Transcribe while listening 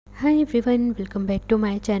Hi everyone, welcome back to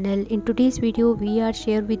my channel. In today's video we are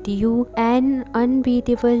share with you an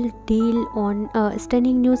unbeatable deal on a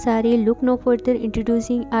stunning new saree. Look no further,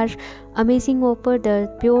 introducing our amazing offer,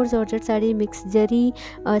 the pure Georgette saree mixed Zari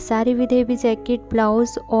saree with heavy jacket,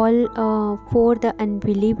 blouse, all for the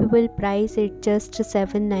unbelievable price at just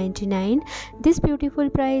 $7.99. This beautiful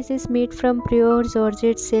price is made from pure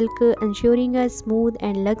Georgette silk, ensuring a smooth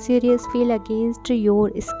and luxurious feel against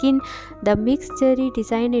your skin. The mixed Zari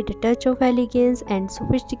design a touch of elegance and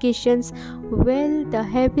sophistications, while the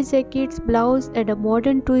heavy jacket's blouse add a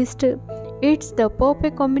modern twist. It's the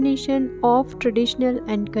perfect combination of traditional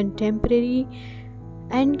and contemporary.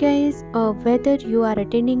 And guys, whether you are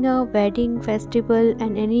attending a wedding, festival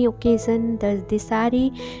and any occasion, the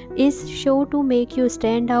saree is sure to make you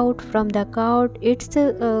stand out from the crowd. Its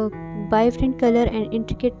vibrant color and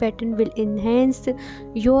intricate pattern will enhance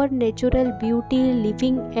your natural beauty,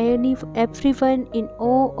 leaving everyone in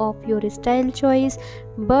awe of your style choice.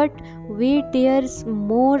 But wait, there's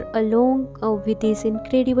more. Along with this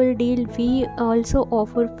incredible deal, we also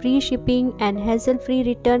offer free shipping and hassle-free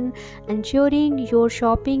return, ensuring your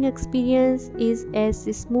shopping experience is as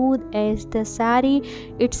smooth as the saree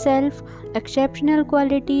itself. Exceptional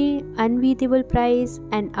quality, unbeatable price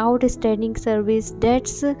and outstanding service,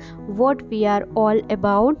 that's what we are all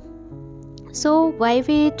about. So why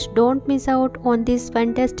wait? Don't miss out on this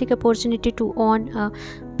fantastic opportunity to own a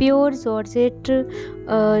pure Georgette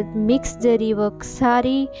mixed Zari work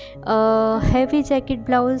saree, heavy jacket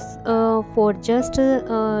blouse for just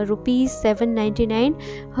rupees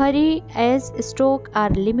 $7.99. Hurry, as stock are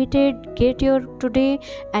limited. Get your today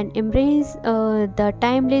and embrace the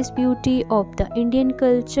timeless beauty of the Indian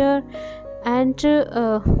culture. And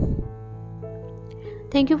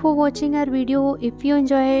thank you for watching our video. If you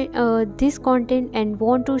enjoy this content and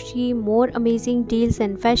want to see more amazing deals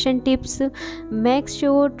and fashion tips, make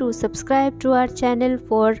sure to subscribe to our channel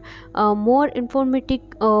for more informative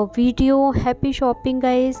video. Happy shopping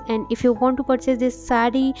guys. And if you want to purchase this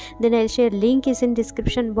saree, then I'll share link is in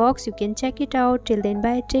description box. You can check it out. Till then,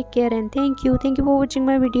 bye, take care and thank you for watching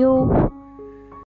my video.